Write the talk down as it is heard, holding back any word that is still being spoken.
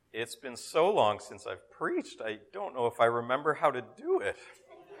It's been so long since I've preached, I don't know if I remember how to do it.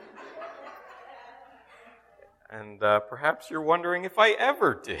 And perhaps you're wondering if I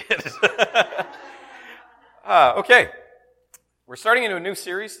ever did. Okay, we're starting into a new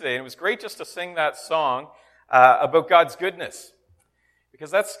series today, and it was great just to sing that song about God's goodness,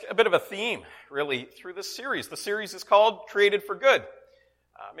 because that's a bit of a theme, really, through this series. The series is called Created for Good.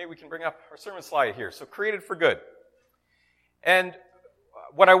 Maybe we can bring up our sermon slide here. So, Created for Good. And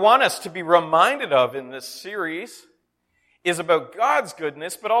what I want us to be reminded of in this series is about God's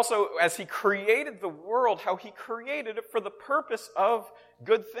goodness, but also as He created the world, how He created it for the purpose of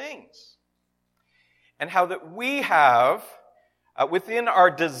good things. And how that we have, within our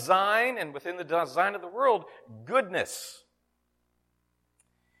design and within the design of the world, goodness.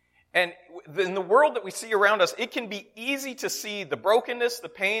 And in the world that we see around us, it can be easy to see the brokenness, the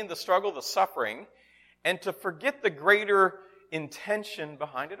pain, the struggle, the suffering, and to forget the greater intention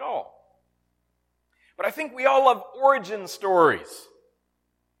behind it all. But I think we all love origin stories.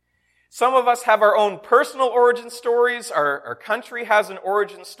 Some of us have our own personal origin stories. Our country has an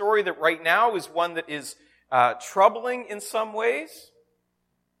origin story that right now is one that is troubling in some ways.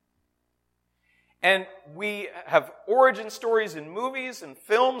 And we have origin stories in movies and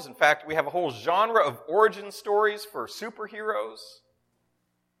films. In fact, we have a whole genre of origin stories for superheroes.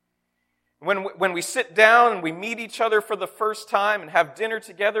 When we sit down and we meet each other for the first time and have dinner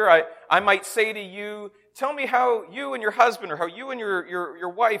together, I might say to you, tell me how you and your husband, or how you and your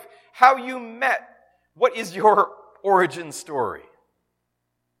wife, how you met. What is your origin story?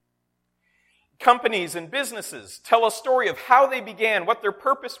 Companies and businesses tell a story of how they began, what their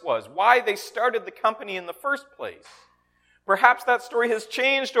purpose was, why they started the company in the first place. Perhaps that story has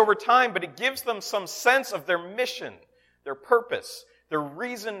changed over time, but it gives them some sense of their mission, their purpose, their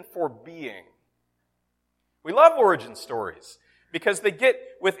reason for being. We love origin stories because they get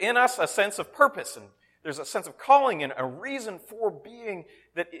within us a sense of purpose, and there's a sense of calling and a reason for being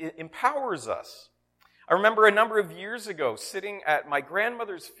that empowers us. I remember a number of years ago sitting at my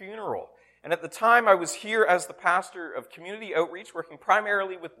grandmother's funeral, and at the time I was here as the pastor of community outreach, working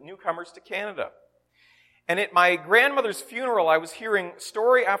primarily with newcomers to Canada. And at my grandmother's funeral, I was hearing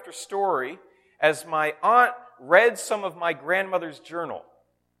story after story as my aunt read some of my grandmother's journal.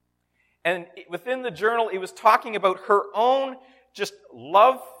 And within the journal, it was talking about her own just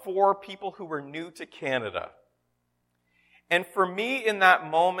love for people who were new to Canada. And for me, in that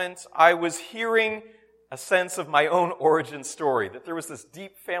moment, I was hearing a sense of my own origin story, that there was this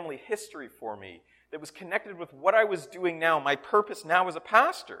deep family history for me that was connected with what I was doing now, my purpose now as a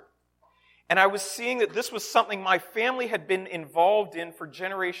pastor. And I was seeing that this was something my family had been involved in for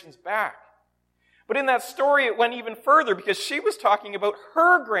generations back. But in that story, it went even further because she was talking about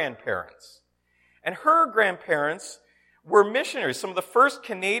her grandparents. And her grandparents were missionaries, some of the first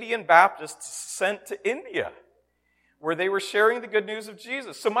Canadian Baptists sent to India, where they were sharing the good news of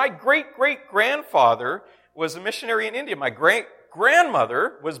Jesus. So my great-great-grandfather was a missionary in India. My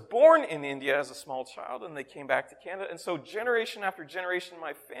great-grandmother was born in India as a small child, and they came back to Canada. And so generation after generation in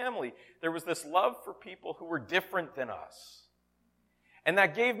my family, there was this love for people who were different than us. And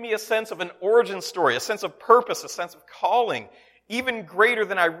that gave me a sense of an origin story, a sense of purpose, a sense of calling, even greater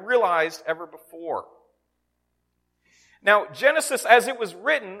than I realized ever before. Now, Genesis, as it was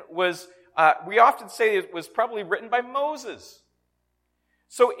written, was, we often say it was probably written by Moses.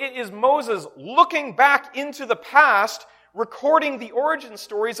 So it is Moses looking back into the past, recording the origin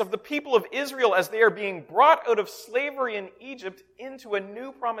stories of the people of Israel as they are being brought out of slavery in Egypt into a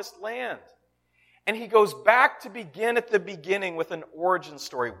new promised land. And he goes back to begin at the beginning with an origin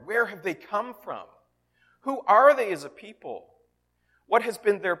story. Where have they come from? Who are they as a people? What has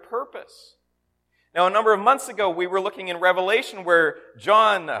been their purpose? Now, a number of months ago, we were looking in Revelation where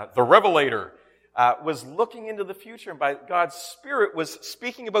John, the Revelator, was looking into the future, and by God's Spirit was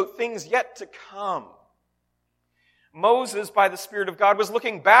speaking about things yet to come. Moses, by the Spirit of God, was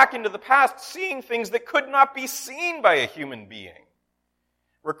looking back into the past, seeing things that could not be seen by a human being,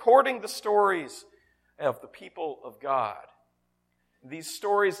 recording the stories of the people of God. These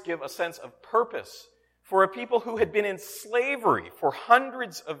stories give a sense of purpose for a people who had been in slavery for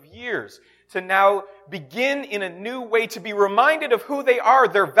hundreds of years to now begin in a new way to be reminded of who they are,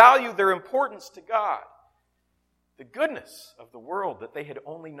 their value, their importance to God, the goodness of the world that they had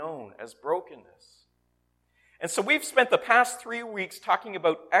only known as brokenness. And so we've spent the past 3 weeks talking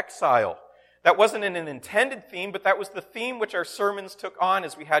about exile. That wasn't an intended theme, but that was the theme which our sermons took on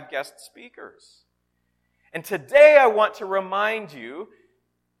as we had guest speakers. And today I want to remind you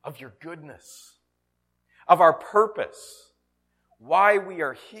of your goodness, of our purpose, why we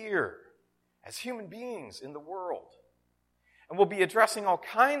are here as human beings in the world. And we'll be addressing all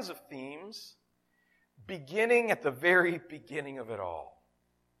kinds of themes, beginning at the very beginning of it all.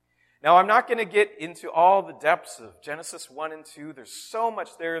 Now, I'm not going to get into all the depths of Genesis 1 and 2. There's so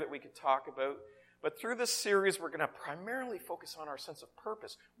much there that we could talk about. But through this series, we're going to primarily focus on our sense of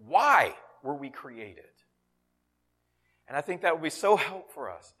purpose. Why were we created? And I think that will be so helpful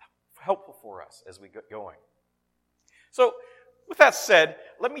for us as we get going. So, with that said,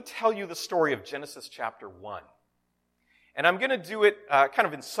 let me tell you the story of Genesis chapter 1. And I'm going to do it kind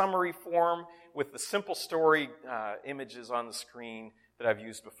of in summary form with the simple story images on the screen that I've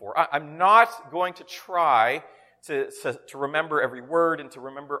used before. I'm not going to try to remember every word and to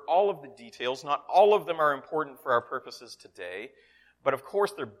remember all of the details. Not all of them are important for our purposes today. But of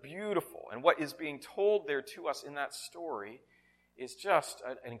course, they're beautiful. And what is being told there to us in that story is just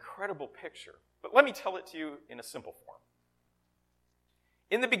an incredible picture. But let me tell it to you in a simple form.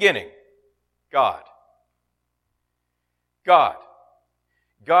 In the beginning, God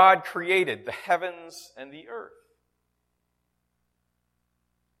created the heavens and the earth.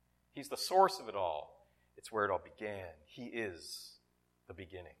 He's the source of it all. It's where it all began. He is the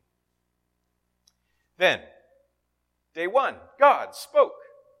beginning. Then, day 1, God spoke.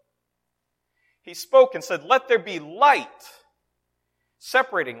 He spoke and said, "Let there be light,"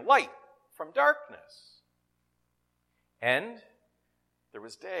 separating light from darkness. And there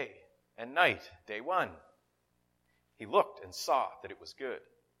was day and night, day 1. He looked and saw that it was good.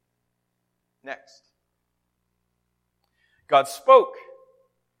 Next. God spoke,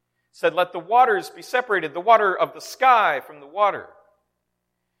 said, "Let the waters be separated, the water of the sky from the water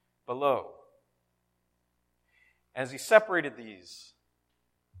below." As he separated these,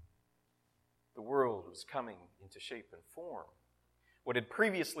 the world was coming into shape and form. What had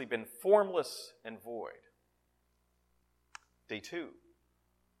previously been formless and void. Day 2.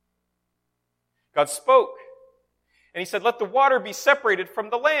 God spoke, and he said, "Let the water be separated from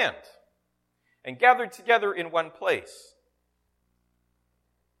the land and gathered together in one place."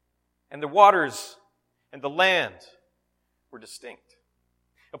 And the waters and the land were distinct.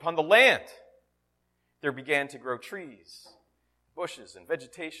 Upon the land, there began to grow trees, bushes, and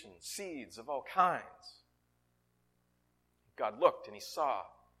vegetation, seeds of all kinds. God looked and he saw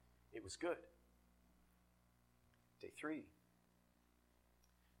it was good. Day 3.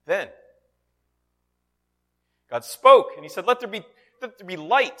 Then, God spoke and he said, let there be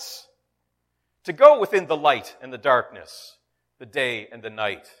lights to go within the light and the darkness, the day and the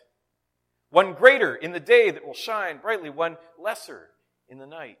night. One greater in the day that will shine brightly, one lesser in the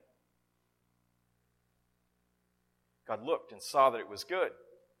night. God looked and saw that it was good.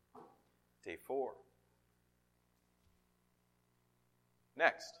 Day 4.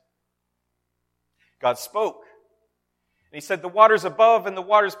 Next. God spoke. And he said, the waters above and the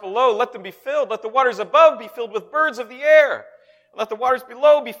waters below, let them be filled. Let the waters above be filled with birds of the air. And let the waters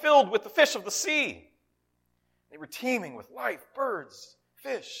below be filled with the fish of the sea. They were teeming with life, birds,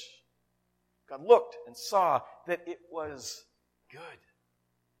 fish. God looked and saw that it was good.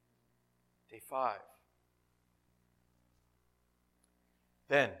 Day 5.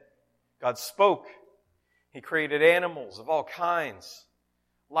 Then God spoke. He created animals of all kinds,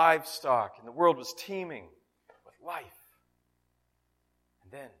 livestock, and the world was teeming with life.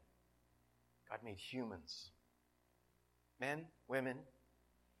 And then God made humans, men, women,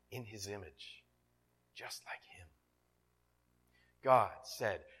 in his image, just like him. God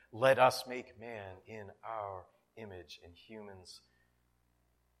said, let us make man in our image, and humans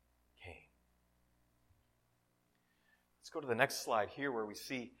came. Let's go to the next slide here where we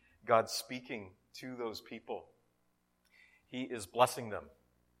see God speaking to those people. He is blessing them.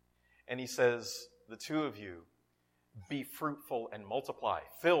 And he says, the two of you, be fruitful and multiply.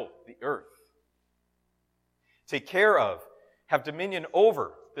 Fill the earth. Take care of, have dominion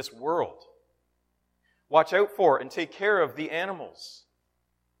over this world. Watch out for and take care of the animals.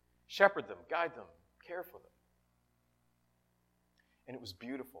 Shepherd them, guide them, care for them. And it was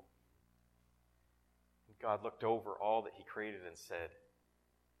beautiful. And God looked over all that he created and said,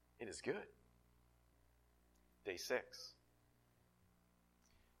 it is good. Day 6.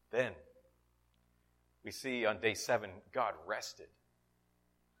 Then, we see on day 7, God rested.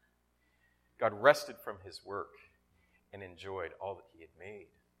 God rested from his work and enjoyed all that he had made.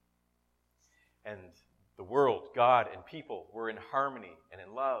 And the world, God and people were in harmony and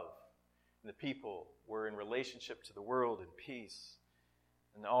in love. And the people were in relationship to the world in peace.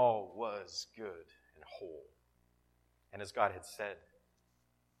 And all was good and whole. And as God had said,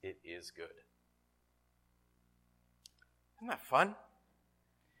 it is good. Isn't that fun?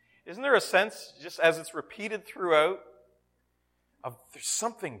 Isn't there a sense, just as it's repeated throughout, of there's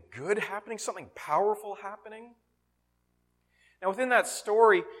something good happening, something powerful happening? Now, within that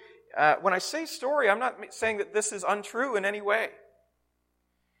story, when I say story, I'm not saying that this is untrue in any way.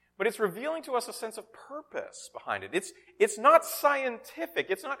 But it's revealing to us a sense of purpose behind it. It's not scientific.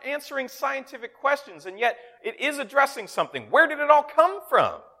 It's not answering scientific questions, and yet it is addressing something. Where did it all come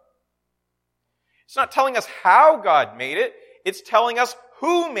from? It's not telling us how God made it. It's telling us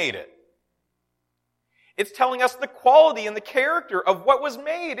who made it. It's telling us the quality and the character of what was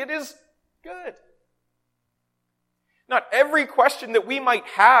made. It is good. Not every question that we might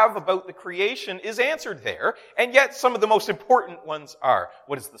have about the creation is answered there, and yet some of the most important ones are.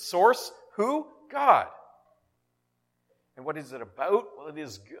 What is the source? Who? God. And what is it about? Well, it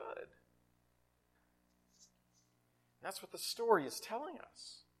is good. And that's what the story is telling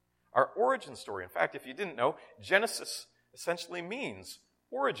us. Our origin story. In fact, if you didn't know, Genesis essentially means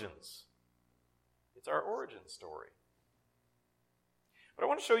origins. It's our origin story. But I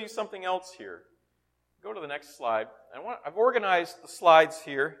want to show you something else here. Go to the next slide. I've organized the slides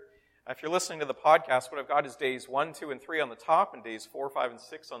here. If you're listening to the podcast, what I've got is days 1, 2, and 3 on the top, and days 4, 5, and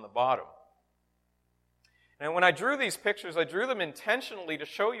 6 on the bottom. And when I drew these pictures, I drew them intentionally to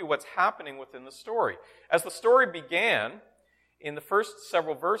show you what's happening within the story. As the story began, in the first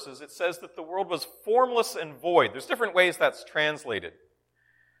several verses, it says that the world was formless and void. There's different ways that's translated.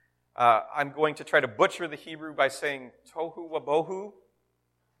 I'm going to try to butcher the Hebrew by saying tohu wabohu.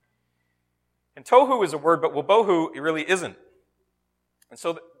 And tohu is a word, but wabohu, it really isn't. And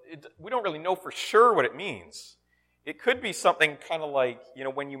so we don't really know for sure what it means. It could be something kind of like,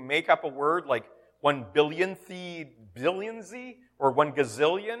 when you make up a word like 1 billionth billionsy or 1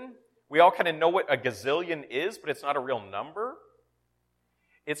 gazillion. We all kind of know what a gazillion is, but it's not a real number.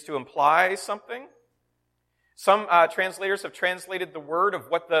 It's to imply something. Some translators have translated the word of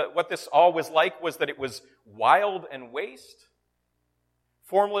what this all was like was that it was wild and waste,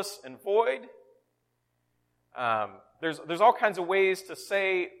 formless and void. There's all kinds of ways to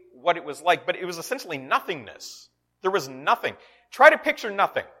say what it was like, but it was essentially nothingness. There was nothing. Try to picture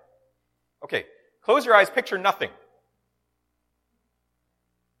nothing. Okay, close your eyes, picture nothing.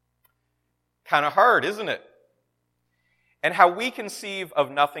 Kind of hard, isn't it? And how we conceive of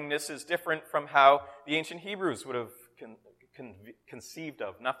nothingness is different from how the ancient Hebrews would have conceived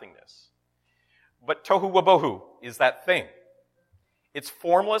of nothingness. But tohu wabohu is that thing. It's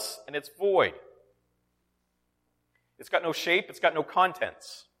formless and it's void. It's got no shape, it's got no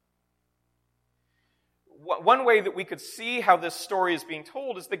contents. One way that we could see how this story is being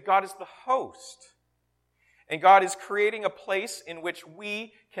told is that God is the host. And God is creating a place in which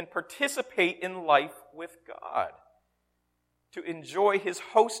we can participate in life with God, to enjoy His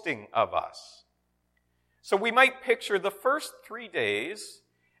hosting of us. So we might picture the first 3 days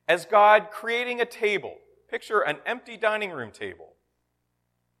as God creating a table. Picture an empty dining room table.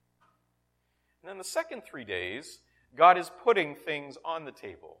 And then the second 3 days, God is putting things on the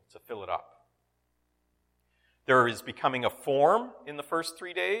table to fill it up. There is becoming a form in the first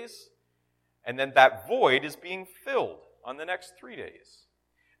 3 days, and then that void is being filled on the next 3 days.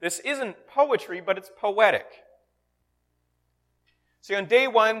 This isn't poetry, but it's poetic. See, on day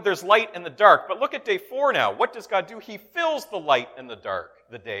 1, there's light and the dark, but look at day 4 now. What does God do? He fills the light and the dark,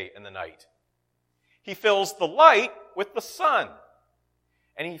 the day and the night. He fills the light with the sun,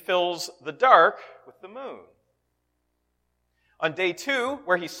 and He fills the dark with the moon. On day 2,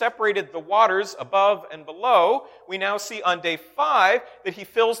 where He separated the waters above and below, we now see on day 5 that He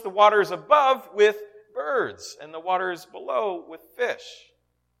fills the waters above with birds and the waters below with fish.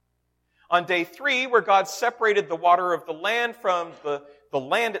 On day 3, where God separated the water of the land from the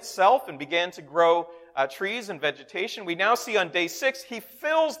land itself and began to grow trees and vegetation, we now see on day 6, He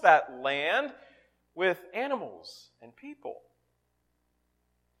fills that land with animals and people.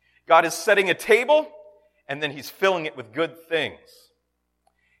 God is setting a table, and then He's filling it with good things.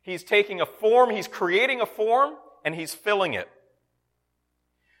 He's taking a form, He's creating a form, and He's filling it.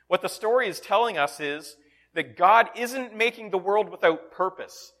 What the story is telling us is that God isn't making the world without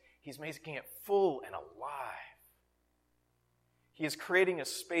purpose. He's making it full and alive. He is creating a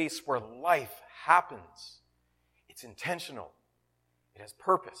space where life happens. It's intentional. It has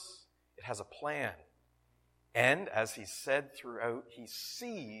purpose. It has a plan. And, as He said throughout, He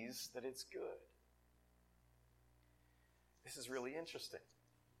sees that it's good. This is really interesting.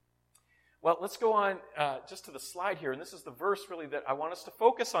 Well, let's go on just to the slide here, and this is the verse really that I want us to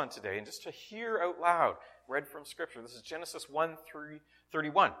focus on today, and just to hear out loud, read from Scripture. This is Genesis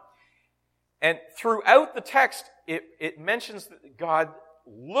 1:31. And throughout the text, it mentions God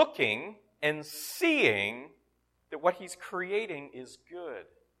looking and seeing that what He's creating is good.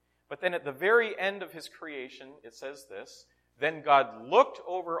 But then at the very end of His creation, it says this, "Then God looked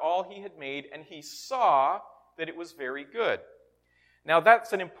over all He had made, and He saw that it was very good." Now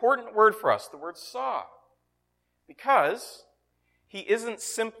that's an important word for us, the word saw, because he isn't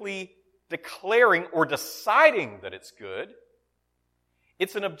simply declaring or deciding that it's good.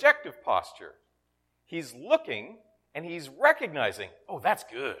 It's an objective posture. He's looking and he's recognizing, oh, that's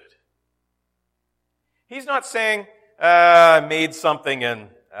good. He's not saying, I made something and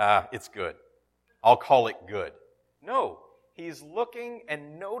it's good. I'll call it good. No, he's looking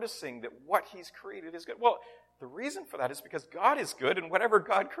and noticing that what he's created is good. Well, the reason for that is because God is good, and whatever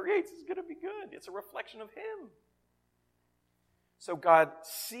God creates is going to be good. It's a reflection of him. So God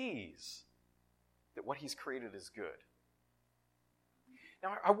sees that what he's created is good.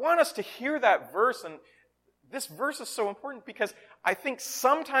 Now, I want us to hear that verse, and this verse is so important because I think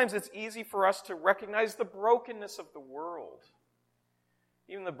sometimes it's easy for us to recognize the brokenness of the world,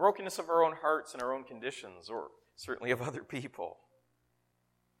 even the brokenness of our own hearts and our own conditions, or certainly of other people.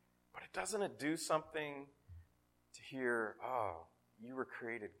 But doesn't it do something to hear, oh, you were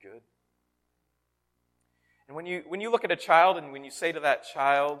created good? And when you look at a child and when you say to that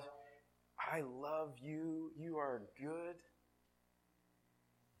child, I love you, you are good,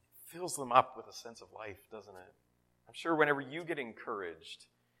 it fills them up with a sense of life, doesn't it? I'm sure whenever you get encouraged,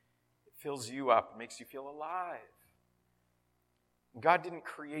 it fills you up, makes you feel alive. God didn't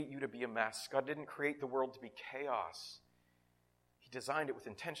create you to be a mess. God didn't create the world to be chaos. He designed it with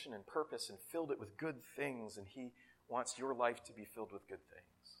intention and purpose and filled it with good things, and he wants your life to be filled with good things.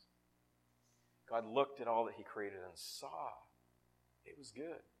 God looked at all that he created and saw it was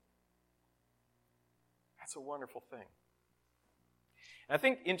good. That's a wonderful thing. And I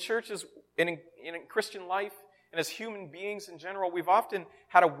think in churches, in Christian life, and as human beings in general, we've often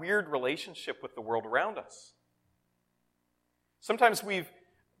had a weird relationship with the world around us. Sometimes we've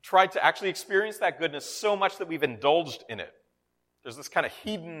tried to actually experience that goodness so much that we've indulged in it. There's this kind of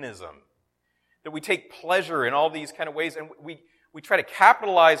hedonism that we take pleasure in all these kind of ways, and we try to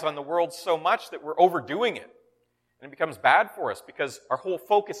capitalize on the world so much that we're overdoing it. And it becomes bad for us because our whole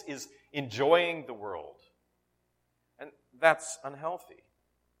focus is enjoying the world. And that's unhealthy.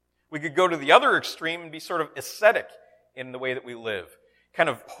 We could go to the other extreme and be sort of ascetic in the way that we live, kind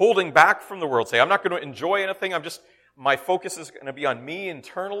of holding back from the world. Say, I'm not going to enjoy anything. My focus is going to be on me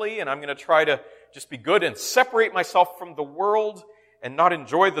internally, and I'm going to try to just be good and separate myself from the world and not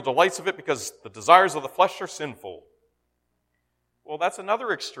enjoy the delights of it because the desires of the flesh are sinful. Well, that's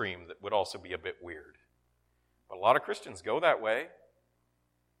another extreme that would also be a bit weird. But a lot of Christians go that way.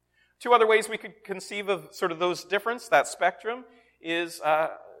 Two other ways we could conceive of sort of those difference, that spectrum, is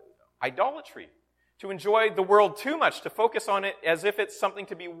idolatry. To enjoy the world too much, to focus on it as if it's something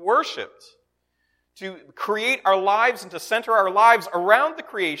to be worshipped. To create our lives and to center our lives around the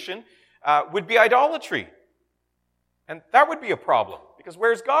creation would be idolatry. And that would be a problem, because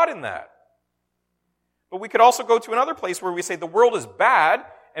where's God in that? But we could also go to another place where we say the world is bad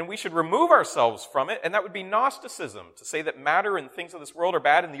and we should remove ourselves from it, and that would be Gnosticism, to say that matter and things of this world are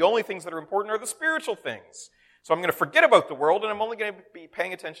bad and the only things that are important are the spiritual things. So I'm going to forget about the world and I'm only going to be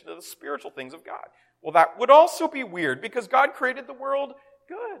paying attention to the spiritual things of God. Well, that would also be weird because God created the world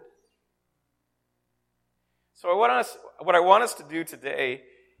good. So what I want us to do today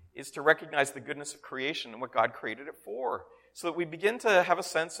is to recognize the goodness of creation and what God created it for, so that we begin to have a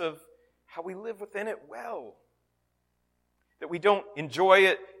sense of how we live within it well. That we don't enjoy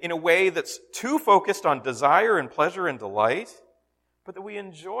it in a way that's too focused on desire and pleasure and delight, but that we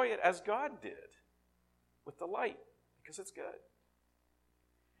enjoy it as God did, with delight, because it's good.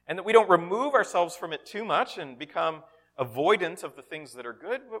 And that we don't remove ourselves from it too much and become avoidant of the things that are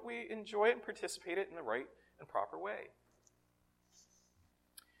good, but we enjoy it and participate in it in the right and proper way.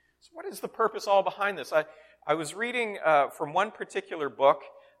 So what is the purpose all behind this? I was reading from one particular book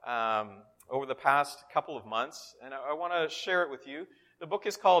over the past couple of months, and I want to share it with you. The book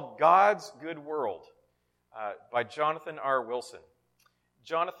is called God's Good World by Jonathan R. Wilson.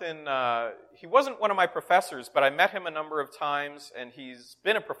 Jonathan, he wasn't one of my professors, but I met him a number of times, and he's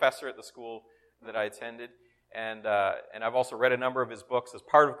been a professor at the school that I attended, and I've also read a number of his books as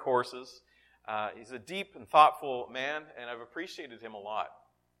part of courses. He's a deep and thoughtful man, and I've appreciated him a lot.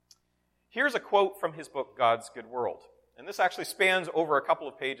 Here's a quote from his book, God's Good World. And this actually spans over a couple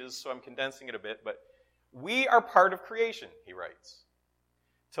of pages, so I'm condensing it a bit. But we are part of creation, he writes.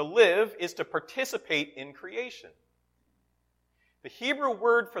 To live is to participate in creation. The Hebrew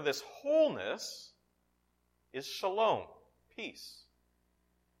word for this wholeness is shalom, peace.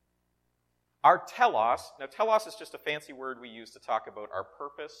 Our telos, now telos is just a fancy word we use to talk about our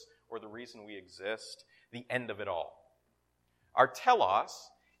purpose or the reason we exist, the end of it all. Our telos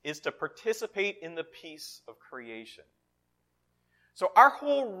is to participate in the peace of creation. So our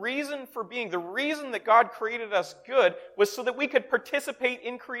whole reason for being, the reason that God created us good, was so that we could participate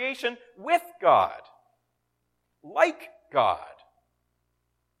in creation with God. Like God.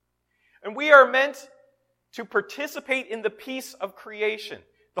 And we are meant to participate in the peace of creation,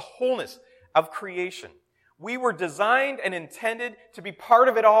 the wholeness of creation. We were designed and intended to be part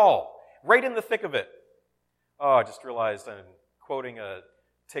of it all, right in the thick of it. Oh, I just realized I'm quoting a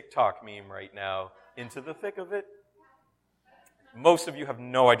TikTok meme right now. Into the thick of it. Most of you have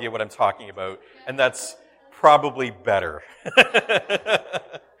no idea what I'm talking about, and that's probably better.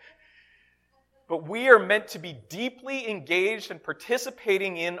 But we are meant to be deeply engaged and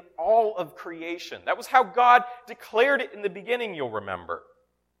participating in all of creation. That was how God declared it in the beginning, you'll remember.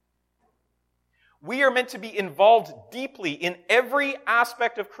 We are meant to be involved deeply in every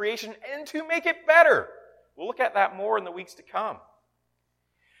aspect of creation and to make it better. We'll look at that more in the weeks to come.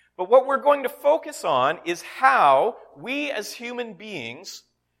 But what we're going to focus on is how we as human beings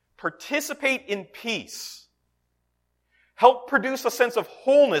participate in peace, help produce a sense of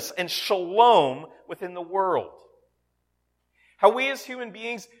wholeness and shalom within the world. How we as human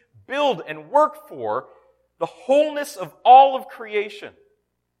beings build and work for the wholeness of all of creation.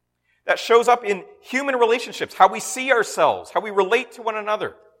 That shows up in human relationships, how we see ourselves, how we relate to one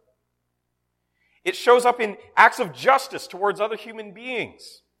another. It shows up in acts of justice towards other human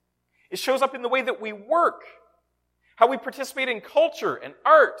beings. It shows up in the way that we work, how we participate in culture and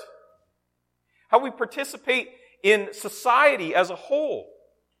art, how we participate in society as a whole.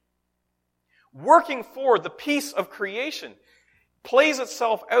 Working for the peace of creation plays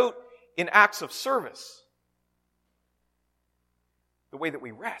itself out in acts of service. The way that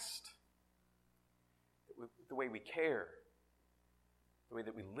we rest, the way we care, the way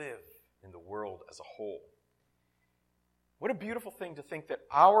that we live in the world as a whole. What a beautiful thing to think that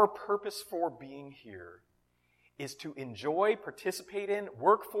our purpose for being here is to enjoy, participate in,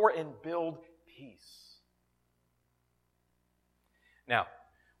 work for, and build peace. Now,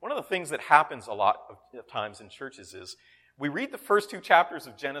 one of the things that happens a lot of times in churches is we read the first 2 chapters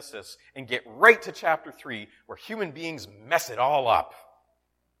of Genesis and get right to chapter 3 where human beings mess it all up.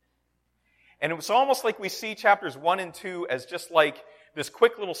 And it's almost like we see chapters 1 and 2 as just like this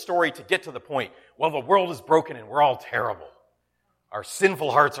quick little story to get to the point. Well, the world is broken and we're all terrible. Our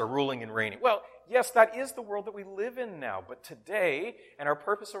sinful hearts are ruling and reigning. Well, yes, that is the world that we live in now. But today, and our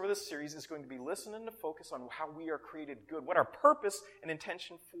purpose over this series is going to be listening to focus on how we are created good, what our purpose and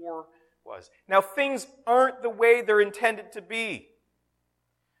intention for was. Now, things aren't the way they're intended to be.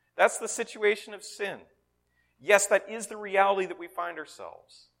 That's the situation of sin. Yes, that is the reality that we find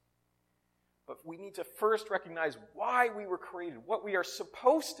ourselves. But we need to first recognize why we were created, what we are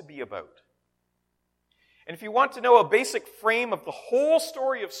supposed to be about. And if you want to know a basic frame of the whole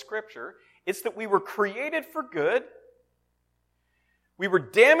story of Scripture, it's that we were created for good, we were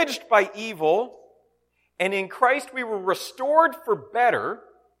damaged by evil, and in Christ we were restored for better,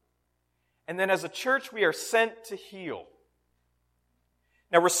 and then as a church we are sent to heal.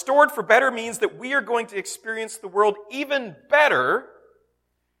 Now, restored for better means that we are going to experience the world even better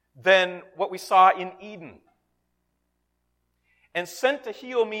than what we saw in Eden. And sent to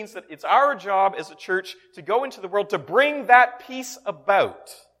heal means that it's our job as a church to go into the world to bring that peace about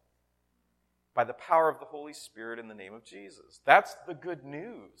by the power of the Holy Spirit in the name of Jesus. That's the good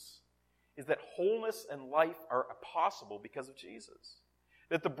news, is that wholeness and life are possible because of Jesus.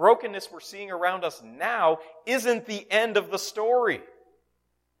 That the brokenness we're seeing around us now isn't the end of the story,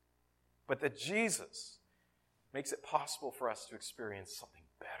 but that Jesus makes it possible for us to experience something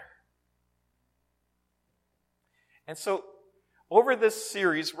better. And so, over this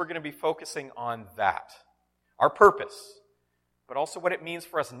series, we're going to be focusing on that. Our purpose, but also what it means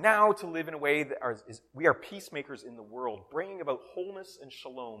for us now to live in a way that we are peacemakers in the world, bringing about wholeness and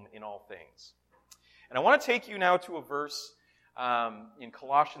shalom in all things. And I want to take you now to a verse in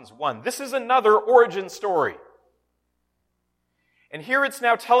Colossians 1. This is another origin story. And here it's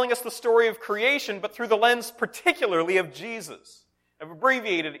now telling us the story of creation, but through the lens particularly of Jesus. I've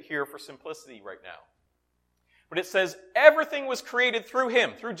abbreviated it here for simplicity right now. But it says everything was created through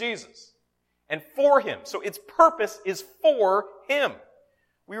Him, through Jesus, and for Him. So its purpose is for Him.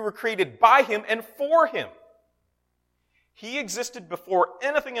 We were created by Him and for Him. He existed before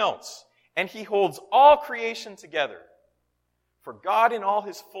anything else, and He holds all creation together. For God in all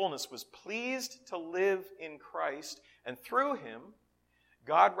His fullness was pleased to live in Christ, and through Him,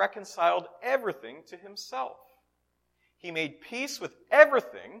 God reconciled everything to Himself. He made peace with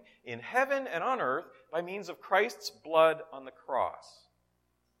everything in heaven and on earth by means of Christ's blood on the cross.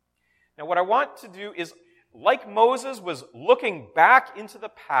 Now, what I want to do is, like Moses was looking back into the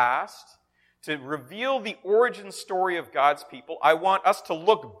past to reveal the origin story of God's people. I want us to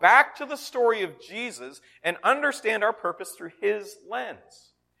look back to the story of Jesus and understand our purpose through his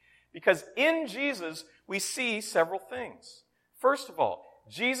lens. Because in Jesus, we see several things. First of all,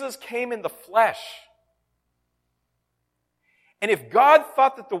 Jesus came in the flesh. And if God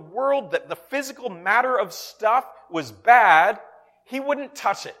thought that the world, that the physical matter of stuff was bad, he wouldn't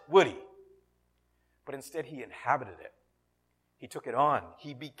touch it, would he? But instead, he inhabited it. He took it on.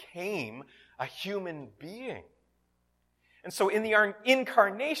 He became a human being. And so in the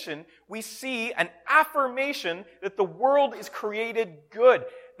incarnation, we see an affirmation that the world is created good,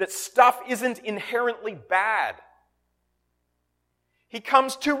 that stuff isn't inherently bad. He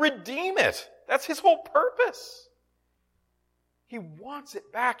comes to redeem it. That's his whole purpose. He wants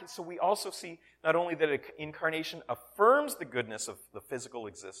it back. And so we also see not only that incarnation affirms the goodness of the physical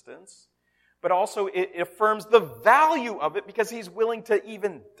existence, but also it affirms the value of it because he's willing to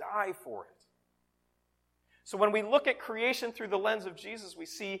even die for it. So when we look at creation through the lens of Jesus, we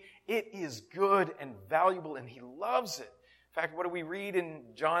see it is good and valuable and he loves it. In fact, what do we read in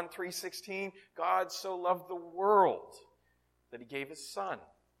John 3:16? God so loved the world that he gave his son.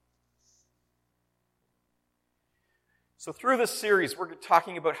 So through this series, we're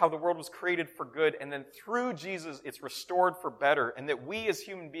talking about how the world was created for good, and then through Jesus, it's restored for better, and that we as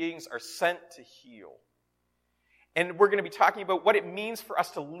human beings are sent to heal. And we're going to be talking about what it means for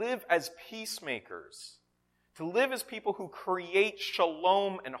us to live as peacemakers, to live as people who create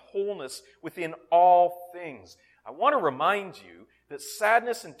shalom and wholeness within all things. I want to remind you that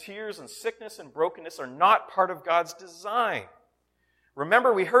sadness and tears and sickness and brokenness are not part of God's design.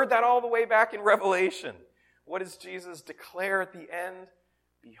 Remember, we heard that all the way back in Revelation. What does Jesus declare at the end?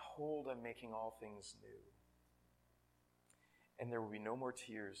 Behold, I'm making all things new. And there will be no more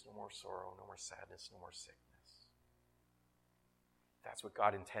tears, no more sorrow, no more sadness, no more sickness. That's what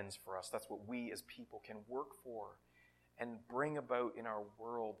God intends for us. That's what we as people can work for and bring about in our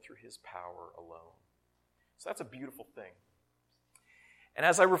world through his power alone. So that's a beautiful thing. And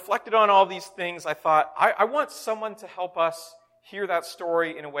as I reflected on all these things, I thought, I want someone to help us hear that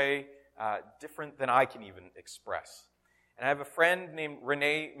story in a way different than I can even express. And I have a friend named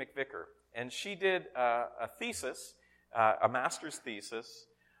Renee McVicker, and she did a thesis, a master's thesis,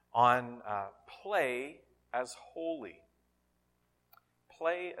 on play as holy.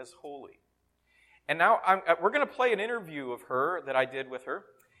 Play as holy. And now we're going to play an interview of her that I did with her.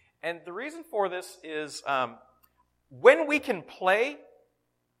 And the reason for this is when we can play,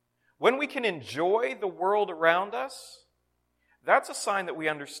 when we can enjoy the world around us, that's a sign that we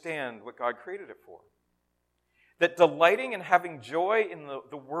understand what God created it for. That delighting and having joy in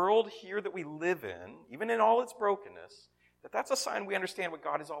the world here that we live in, even in all its brokenness, that's a sign we understand what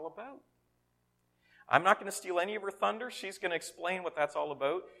God is all about. I'm not going to steal any of her thunder. She's going to explain what that's all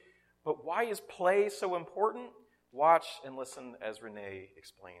about. But why is play so important? Watch and listen as Renee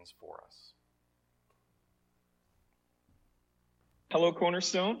explains for us. Hello,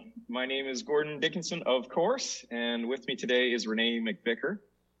 Cornerstone. My name is Gordon Dickinson, of course, and with me today is Renee McVicker.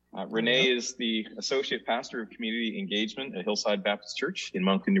 Renee is the Associate Pastor of Community Engagement at Hillside Baptist Church in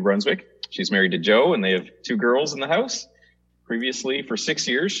Moncton, New Brunswick. She's married to Joe, and they have 2 girls in the house. Previously, for 6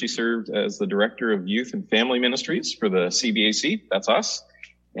 years, she served as the Director of Youth and Family Ministries for the CBAC, that's us,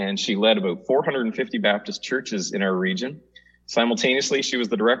 and she led about 450 Baptist churches in our region. Simultaneously, she was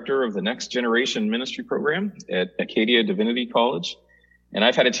the director of the Next Generation Ministry Program at Acadia Divinity College. And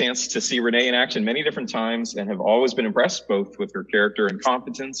I've had a chance to see Renee in action many different times and have always been impressed both with her character and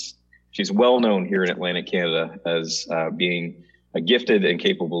competence. She's well known here in Atlantic Canada as being a gifted and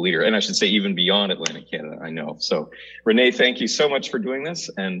capable leader. And I should say even beyond Atlantic Canada, I know. So Renee, thank you so much for doing this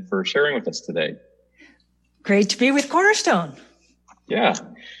and for sharing with us today. Great to be with Cornerstone. Yeah.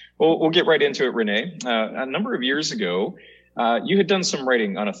 Well, we'll get right into it, Renee. A number of years ago, you had done some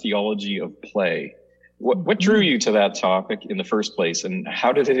writing on a theology of play. What drew you to that topic in the first place, and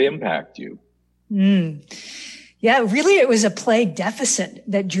how did it impact you? Yeah, really, it was a play deficit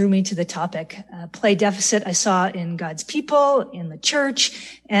that drew me to the topic. Play deficit I saw in God's people, in the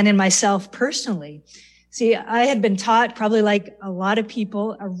church, and in myself personally. See, I had been taught, probably like a lot of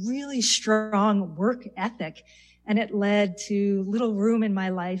people, a really strong work ethic, and it led to little room in my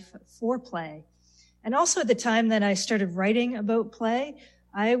life for play. And also at the time that I started writing about play,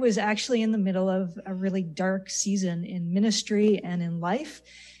 I was actually in the middle of a really dark season in ministry and in life,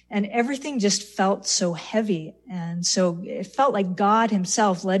 and everything just felt so heavy. And so it felt like God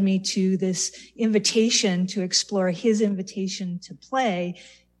himself led me to this invitation to explore his invitation to play,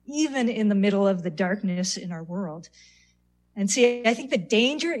 even in the middle of the darkness in our world. And see, I think the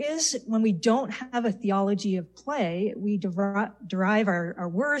danger is when we don't have a theology of play, we derive our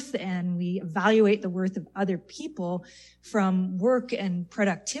worth and we evaluate the worth of other people from work and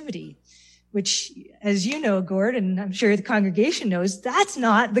productivity, which, as you know, Gord, and I'm sure the congregation knows, that's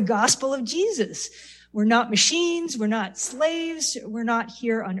not the gospel of Jesus. We're not machines. We're not slaves. We're not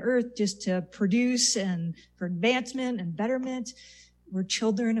here on earth just to produce and for advancement and betterment. We're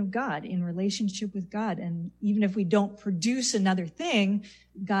children of God in relationship with God. And even if we don't produce another thing,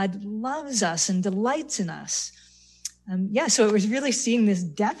 God loves us and delights in us. So it was really seeing this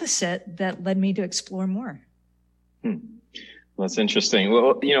deficit that led me to explore more. That's interesting.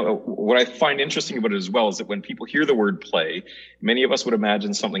 Well, what I find interesting about it as well is that when people hear the word play, many of us would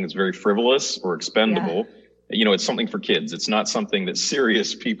imagine something that's very frivolous or expendable. Yeah. It's something for kids. It's not something that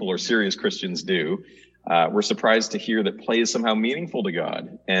serious people or serious Christians do. We're surprised to hear that play is somehow meaningful to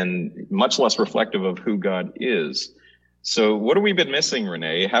God and much less reflective of who God is. So what have we been missing,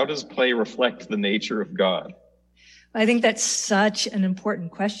 Renee? How does play reflect the nature of God? I think that's such an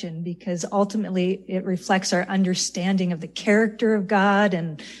important question because ultimately it reflects our understanding of the character of God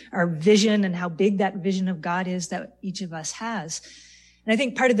and our vision and how big that vision of God is that each of us has. And I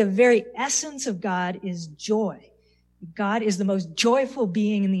think part of the very essence of God is joy. God is the most joyful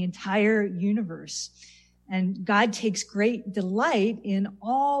being in the entire universe. And God takes great delight in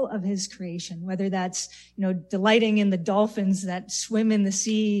all of his creation, whether that's, delighting in the dolphins that swim in the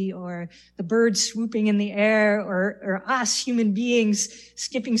sea or the birds swooping in the air or us human beings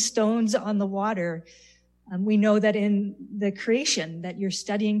skipping stones on the water. We know that in the creation that you're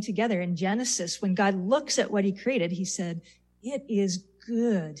studying together in Genesis, when God looks at what he created, he said, it is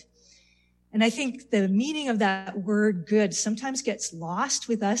good. And I think the meaning of that word good sometimes gets lost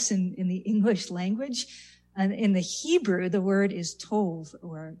with us in the English language. And in the Hebrew, the word is tov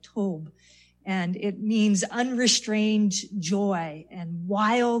or tob, and it means unrestrained joy and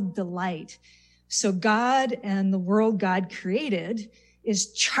wild delight. So God and the world God created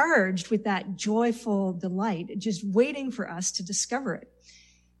is charged with that joyful delight, just waiting for us to discover it.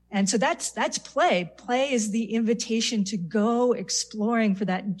 And so that's play. Play is the invitation to go exploring for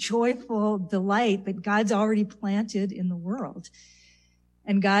that joyful delight that God's already planted in the world.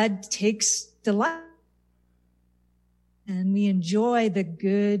 And God takes delight. And we enjoy the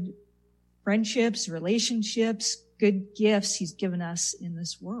good friendships, relationships, good gifts he's given us in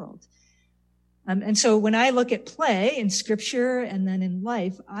this world. And so when I look at play in scripture and then in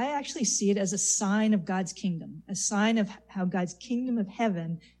life, I actually see it as a sign of God's kingdom, a sign of how God's kingdom of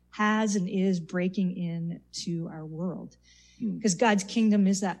heaven has and is breaking into our world. Because God's kingdom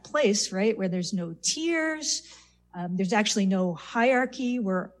is that place, right, where there's no tears. There's actually no hierarchy.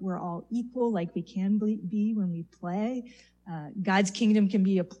 We're all equal like we can be when we play. God's kingdom can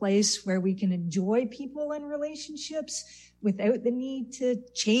be a place where we can enjoy people and relationships without the need to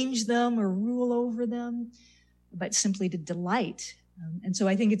change them or rule over them, but simply to delight. And so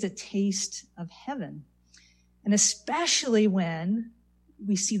I think it's a taste of heaven. And especially when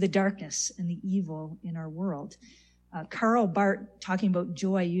we see the darkness and the evil in our world. Karl Barth, talking about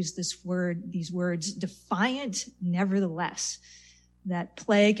joy, used these words, defiant nevertheless. That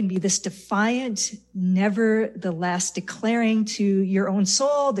play can be this defiant nevertheless, declaring to your own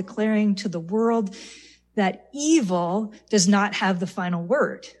soul, declaring to the world that evil does not have the final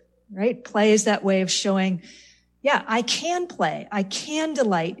word, right? Play is that way of showing, I can play, I can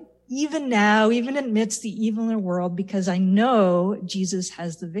delight, even now, even amidst the evil in the world, because I know Jesus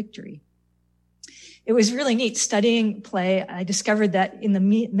has the victory. It was really neat studying play. I discovered that in the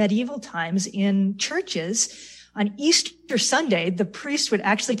medieval times in churches, on Easter Sunday, the priest would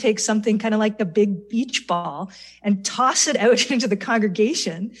actually take something kind of like a big beach ball and toss it out into the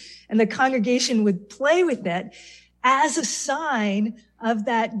congregation, and the congregation would play with it as a sign of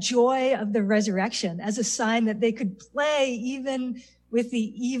that joy of the resurrection, as a sign that they could play even with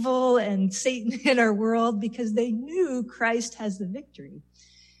the evil and Satan in our world because they knew Christ has the victory.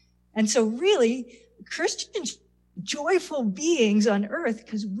 And so really, Christians, joyful beings on earth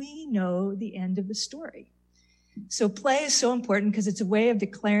because we know the end of the story. So play is so important because it's a way of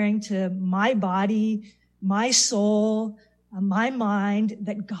declaring to my body, my soul, my mind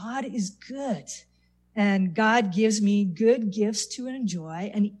that God is good. And God gives me good gifts to enjoy,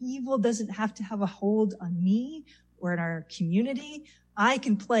 and evil doesn't have to have a hold on me or in our community. I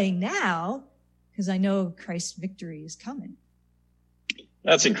can play now because I know Christ's victory is coming.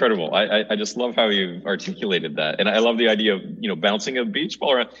 That's incredible. I just love how you've articulated that. And I love the idea of, bouncing a beach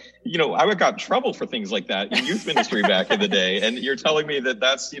ball around. I got in trouble for things like that in youth ministry back in the day. And you're telling me that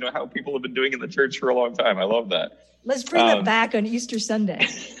that's, how people have been doing in the church for a long time. I love that. Let's bring that back on Easter Sunday.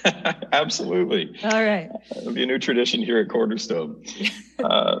 Absolutely. All right. It'll be a new tradition here at Cornerstone.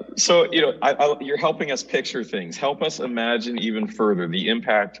 So, you're helping us picture things. Help us imagine even further the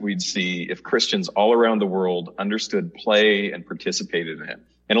impact we'd see if Christians all around the world understood play and participated in it.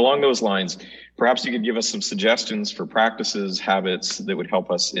 And along those lines, perhaps you could give us some suggestions for practices, habits that would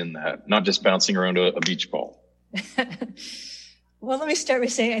help us in that, not just bouncing around a beach ball. Well, let me start by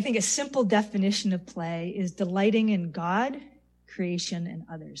saying I think a simple definition of play is delighting in God, creation, and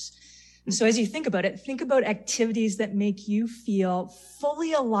others. So as you think about it, think about activities that make you feel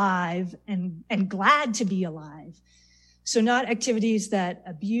fully alive and glad to be alive. So not activities that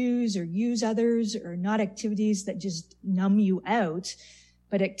abuse or use others, or not activities that just numb you out,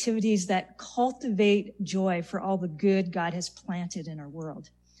 but activities that cultivate joy for all the good God has planted in our world.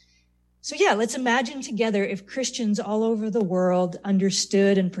 So yeah, let's imagine together if Christians all over the world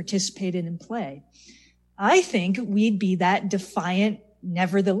understood and participated in play. I think we'd be that defiant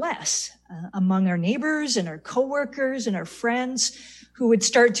nevertheless among our neighbors and our coworkers and our friends who would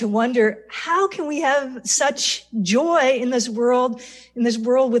start to wonder, how can we have such joy in this world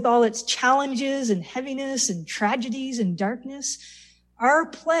with all its challenges and heaviness and tragedies and darkness? Our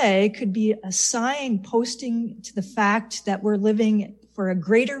play could be a sign posting to the fact that we're living for a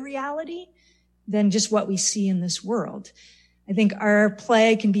greater reality than just what we see in this world. I think our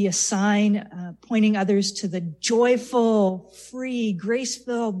play can be a sign pointing others to the joyful, free,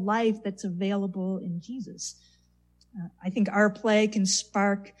 grace-filled life that's available in Jesus. I think our play can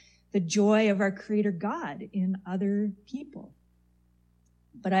spark the joy of our Creator God in other people.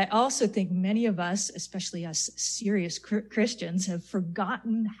 But I also think many of us, especially us serious Christians, have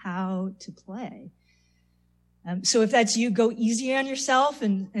forgotten how to play. So if that's you, go easy on yourself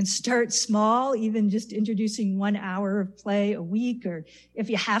and start small, even just introducing 1 hour of play a week, or if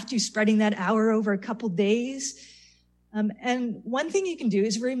you have to, spreading that hour over a couple days. And one thing you can do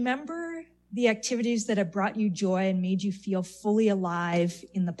is remember the activities that have brought you joy and made you feel fully alive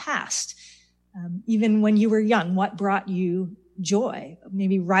in the past. Even when you were young, what brought you joy?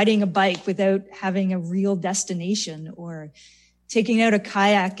 Maybe riding a bike without having a real destination, or taking out a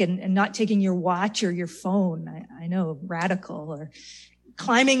kayak and not taking your watch or your phone. I know, radical. Or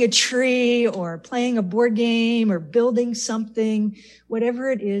climbing a tree, or playing a board game, or building something,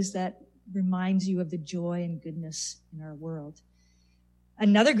 whatever it is that reminds you of the joy and goodness in our world.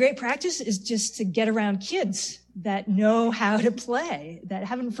 Another great practice is just to get around kids that know how to play, that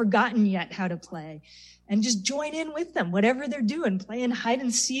haven't forgotten yet how to play, and just join in with them, whatever they're doing, playing hide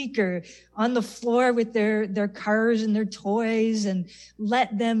and seek or on the floor with their cars and their toys, and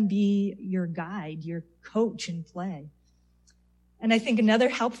let them be your guide, your coach in play. And I think another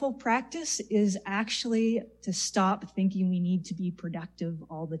helpful practice is actually to stop thinking we need to be productive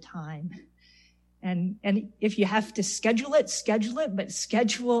all the time. And if you have to schedule it, but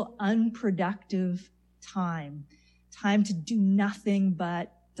schedule unproductive time to do nothing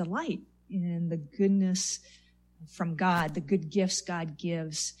but delight in the goodness from God, the good gifts God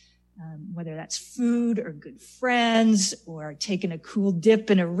gives, whether that's food or good friends, or taking a cool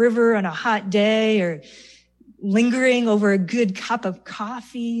dip in a river on a hot day, or lingering over a good cup of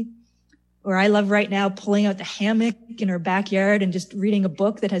coffee. Or I love right now pulling out the hammock in our backyard and just reading a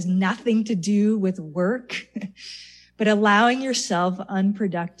book that has nothing to do with work, but allowing yourself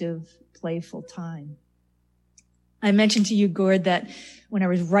unproductive, playful time. I mentioned to you, Gord, that when I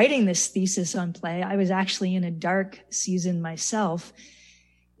was writing this thesis on play, I was actually in a dark season myself.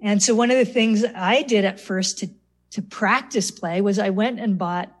 And so one of the things I did at first to practice play was I went and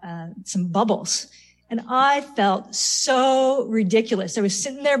bought some bubbles. And I felt so ridiculous. I was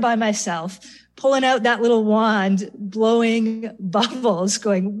sitting there by myself, pulling out that little wand, blowing bubbles,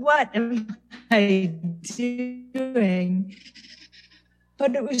 going, what am I doing?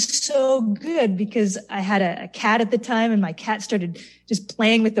 But it was so good because I had a cat at the time, and my cat started just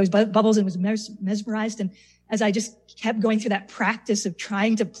playing with those bubbles and was mesmerized. And as I just kept going through that practice of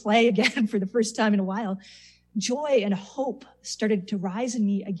trying to play again for the first time in a while, joy and hope started to rise in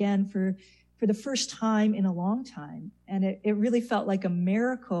me again for the first time in a long time. And it really felt like a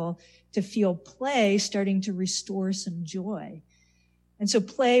miracle to feel play starting to restore some joy. And so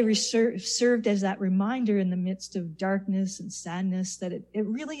play served as that reminder in the midst of darkness and sadness that it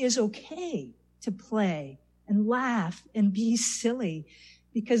really is okay to play and laugh and be silly,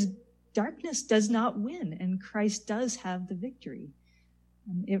 because darkness does not win and Christ does have the victory.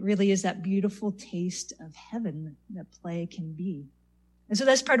 And it really is that beautiful taste of heaven that play can be. And so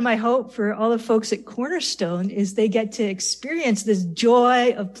that's part of my hope for all the folks at Cornerstone, is they get to experience this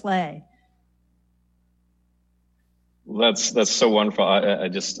joy of play. That's so wonderful.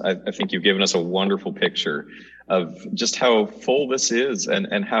 I think you've given us a wonderful picture of just how full this is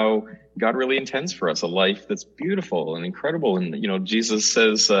and how God really intends for us a life that's beautiful and incredible. And, Jesus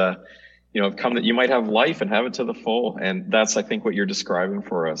says, come that you might have life and have it to the full. And that's, I think, what you're describing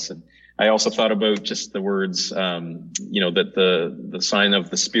for us. And I also thought about just the words, that the sign of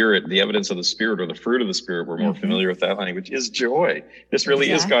the Spirit, the evidence of the Spirit or the fruit of the Spirit, we're more familiar with that language, is joy. This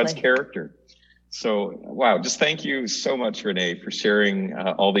really is God's character. So, wow, just thank you so much, Renee, for sharing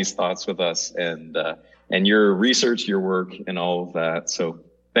all these thoughts with us and your research, your work, and all of that. So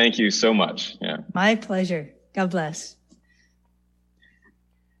thank you so much. Yeah. My pleasure. God bless.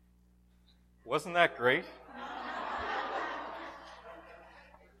 Wasn't that great?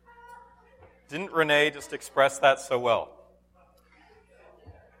 Didn't Renee just express that so well?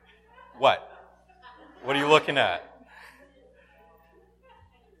 What? What are you looking at?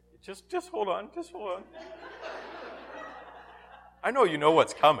 Just hold on. Just hold on. I know you know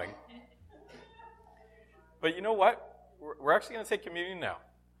what's coming. But you know what? We're actually going to take communion now.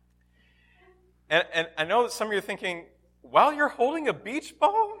 And I know that some of you are thinking, while you're holding a beach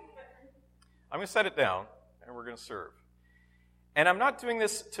ball? I'm going to set it down, and we're going to serve. And I'm not doing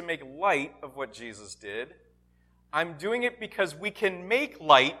this to make light of what Jesus did. I'm doing it because we can make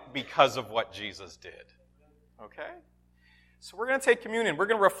light because of what Jesus did. Okay? So we're going to take communion. We're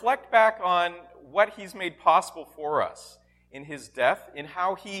going to reflect back on what he's made possible for us in his death, in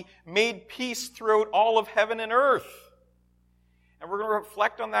how he made peace throughout all of heaven and earth. And we're going to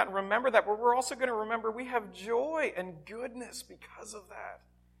reflect on that and remember that, but we're also going to remember we have joy and goodness because of that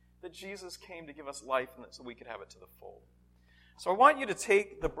Jesus came to give us life and so we could have it to the full. So I want you to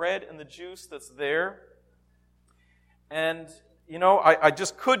take the bread and the juice that's there. And, I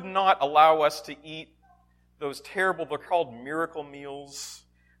just could not allow us to eat those terrible, they're called miracle meals.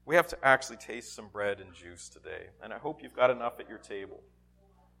 We have to actually taste some bread and juice today. And I hope you've got enough at your table.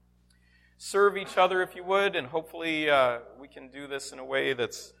 Serve each other if you would, and hopefully we can do this in a way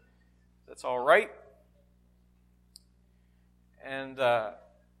that's all right. And I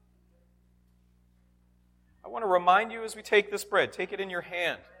want to remind you as we take this bread, take it in your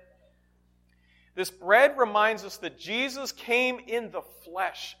hand. This bread reminds us that Jesus came in the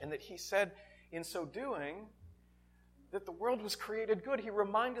flesh and that he said, in so doing, that the world was created good. He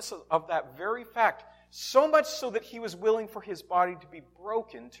reminds us of that very fact, so much so that he was willing for his body to be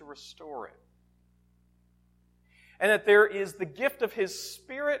broken to restore it. And that there is the gift of his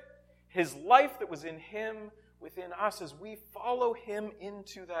Spirit, his life that was in him, within us as we follow him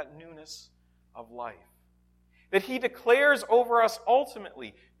into that newness of life. That he declares over us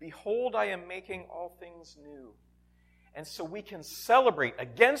ultimately, behold, I am making all things new. And so we can celebrate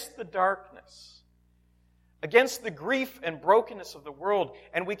against the darkness, against the grief and brokenness of the world,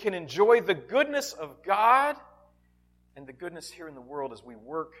 and we can enjoy the goodness of God and the goodness here in the world as we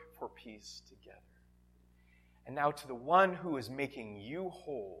work for peace together. And now to the one who is making you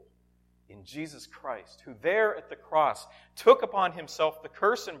whole in Jesus Christ, who there at the cross took upon himself the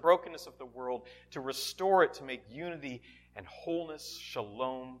curse and brokenness of the world to restore it, to make unity and wholeness,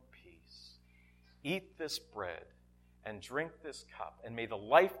 shalom, peace. Eat this bread and drink this cup, and may the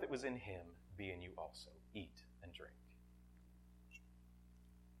life that was in him be in you also. Eat and drink.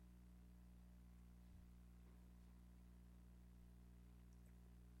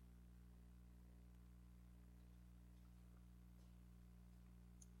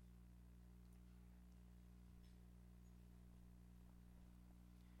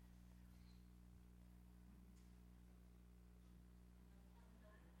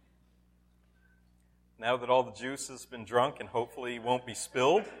 Now that all the juice has been drunk and hopefully won't be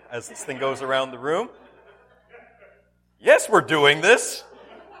spilled as this thing goes around the room. Yes, we're doing this.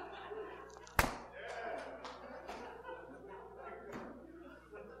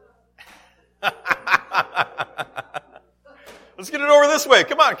 Let's get it over this way.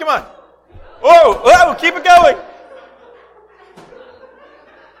 Come on, come on. Whoa, keep it going.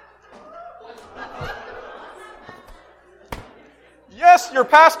 Yes, your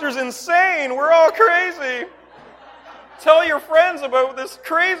pastor's insane. We're all crazy. Tell your friends about this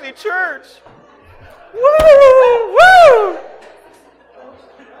crazy church. Woo! Woo!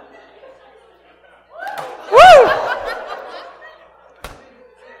 Woo!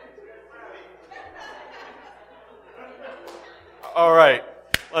 All right,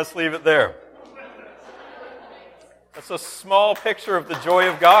 let's leave it there. That's a small picture of the joy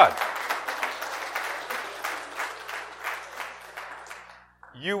of God.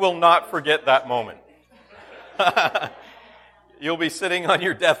 You will not forget that moment. You'll be sitting on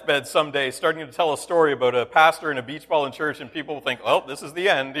your deathbed someday starting to tell a story about a pastor and a beach ball in church, and people will think, oh, this is the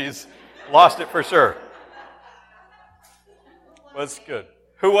end. He's lost it for sure. Was good.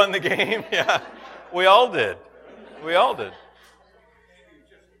 Who won the game? Yeah. We all did. We all did.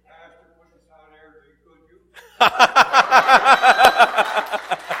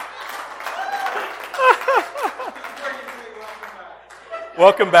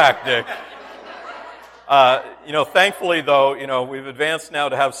 Welcome back, Dick. Thankfully, though, we've advanced now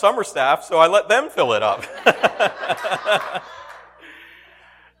to have summer staff, so I let them fill it up.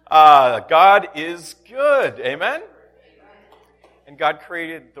 God is good. Amen? And God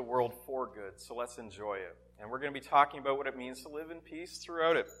created the world for good, so let's enjoy it. And we're going to be talking about what it means to live in peace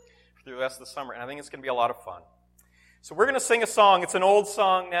throughout it, through the rest of the summer, and I think it's going to be a lot of fun. So we're going to sing a song. It's an old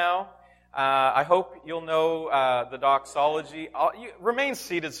song now. I hope you'll know the doxology. Remain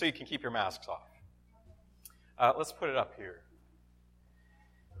seated so you can keep your masks off. Let's put it up here.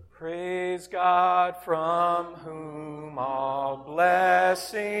 Praise God from whom all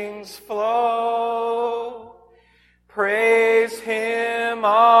blessings flow. Praise Him,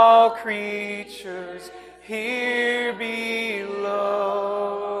 all creatures here below.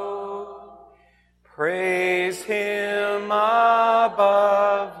 Praise Him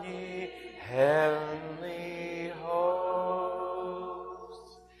above, ye heavenly hosts.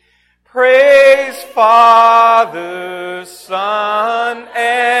 Praise Father, Son,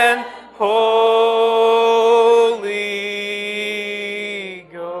 and Holy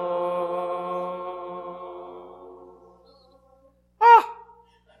Ghost.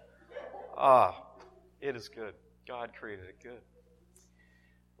 It is good. God created it good.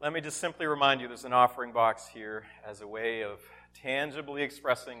 Let me just simply remind you there's an offering box here as a way of tangibly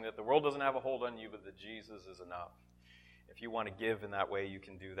expressing that the world doesn't have a hold on you, but that Jesus is enough. If you want to give in that way, you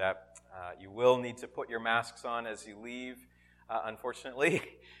can do that. You will need to put your masks on as you leave, unfortunately.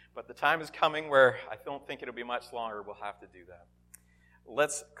 But the time is coming where I don't think it'll be much longer. We'll have to do that.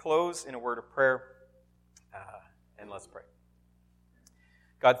 Let's close in a word of prayer, and let's pray.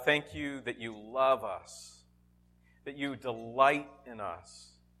 God, thank you that you love us, that you delight in us,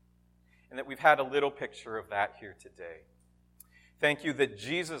 and that we've had a little picture of that here today. Thank you that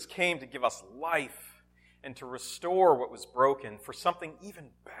Jesus came to give us life and to restore what was broken for something even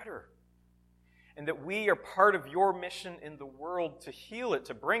better. And that we are part of your mission in the world to heal it,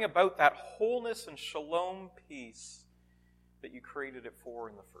 to bring about that wholeness and shalom peace that you created it for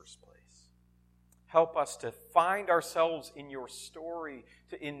in the first place. Help us to find ourselves in your story,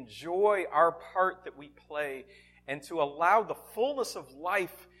 to enjoy our part that we play, and to allow the fullness of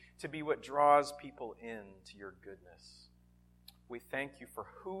life to be what draws people in to your goodness. We thank you for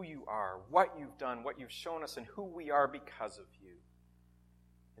who you are, what you've done, what you've shown us, and who we are because of you.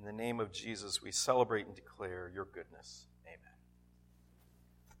 In the name of Jesus, we celebrate and declare your goodness.